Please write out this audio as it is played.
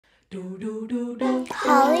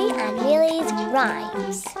Holly and Lily's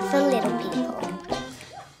Rhymes for Little People.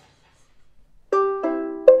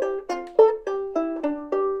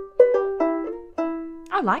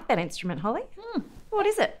 I like that instrument, Holly. What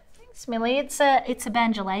is it? Thanks, Millie. It's a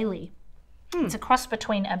banjolele. It's a cross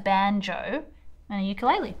between a banjo and a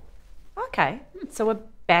ukulele. Okay, so a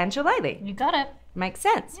banjolele. You got it. Makes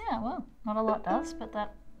sense. Yeah, well, not a lot does, but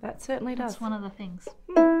That certainly does. that's one of the things.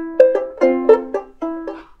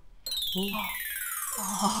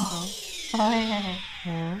 Oh,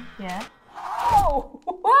 yeah. Yeah. Oh,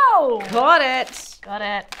 whoa! Got it. Got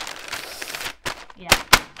it. Yeah.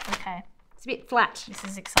 Okay. It's a bit flat. This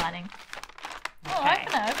is exciting. Oh,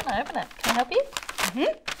 Okay. open it. Can I help you?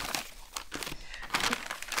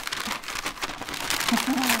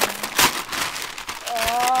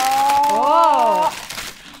 Oh.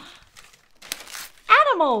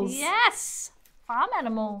 Animals. Yes. Farm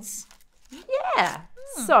animals. Yeah.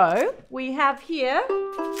 So we have here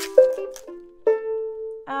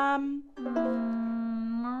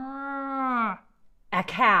a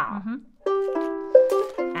cow and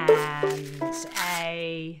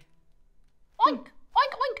a Oink,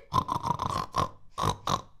 oink, oink.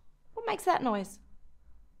 what makes that noise?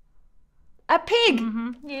 A pig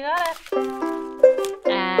You got it.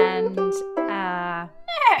 and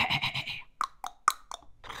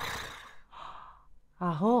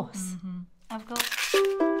a horse Of course.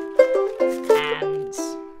 and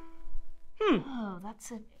Oh,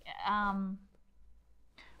 that's a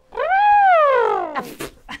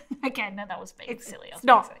Okay, no, that was being silly. I was it's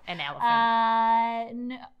not being an elephant. silly.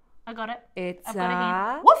 No, I got it. It's I've got it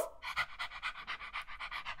here. a Woof.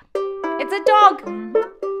 it's a dog.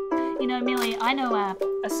 You know, Millie, I know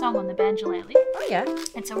a song on the banjolele. Oh yeah.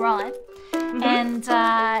 It's a rhyme, and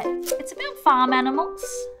it's about farm animals.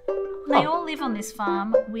 They all live on this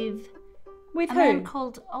farm with With a who? man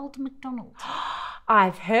called Old Macdonald.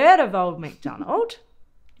 I've heard of Old Macdonald.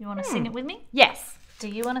 You want to sing it with me? Yes. Do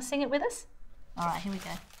you want to sing it with us? All right, here we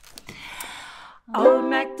go. Old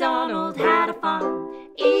Macdonald had a farm,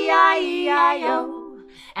 E-I-E-I-O,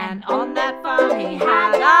 and on that farm he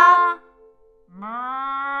had a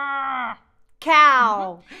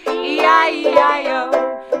cow,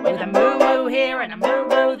 E-I-E-I-O, with a moo-moo here and a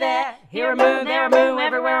moo-moo there, here a moo, there a moo,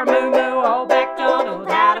 everywhere a moo-moo. Old Macdonald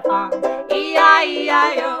had a farm,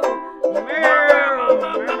 E-I-E-I-O,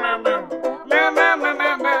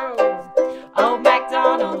 Old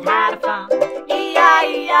Macdonald had a farm,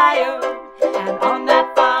 E-I-E-I-O, and on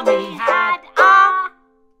that farm he had a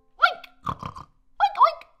Oink! Oink,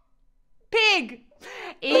 oink! pig,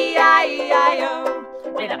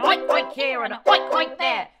 E-I-E-I-O, with an oink oink here and an oink oink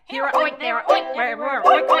there, here a oink, there a oink, where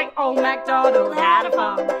oink oink. Old Macdonald had a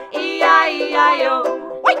farm,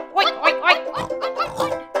 E-I-E-I-O, oink oink oink oink.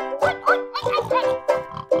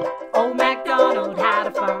 Old Macdonald had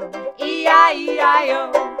a farm,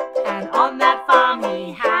 E-I-E-I-O, and on that farm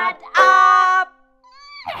he had a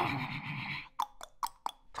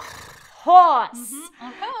horse,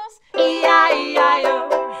 Of course.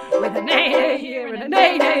 E-I-E-I-O, with a neigh here and a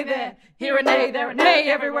neigh there, here a neigh, there a neigh,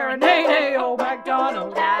 everywhere a neigh. Old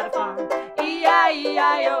Macdonald had a farm,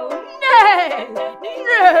 E-I-E-I-O, neigh,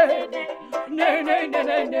 neigh, neigh, neigh,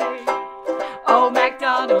 neigh, neigh. Old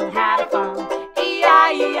Macdonald had a farm,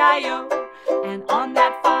 E-I-E-I-O, and on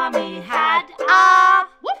that farm he had a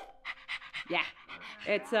whoop. Yeah,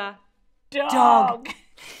 it's a dog.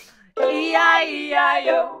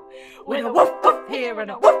 E-I-E-I-O, with a woof woof here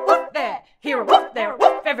and a woof woof there, here a woof, there a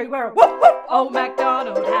woof, everywhere a woof woof. Old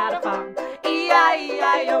Macdonald had a farm,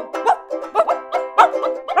 E-I-E-I-O.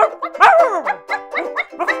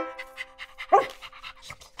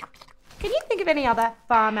 Can you think of any other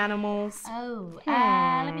farm animals? Oh,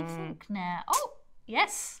 let me think now. Oh,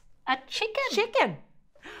 yes, a chicken. Chicken.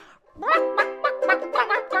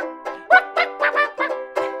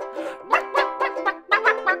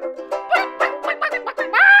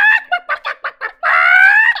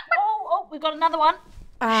 Oh, we got another one.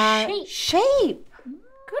 Sheep. Sheep.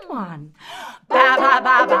 Good one. Ba ba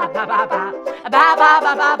ba ba ba ba ba. Ba ba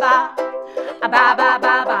ba ba ba. Ba ba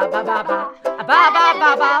ba ba ba ba ba. Ba ba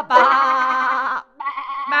ba ba ba.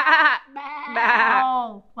 Ba.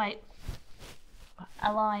 Oh, wait.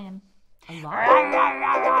 A lion. A lion. Ra ra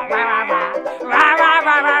ra ra ra. Ra ra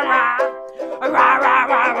ra ra ra. Ra ra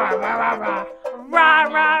ra ra ra ra ra. Ra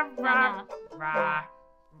ra ra. Ra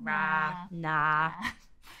ra. Nah.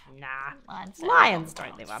 Nah. Lions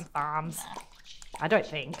don't live on farms. I don't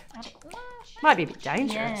think. Might be a bit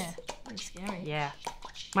dangerous. Yeah, pretty scary. Yeah.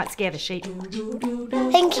 Might scare the sheep.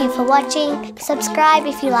 Thank you for watching. Subscribe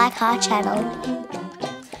if you like our channel.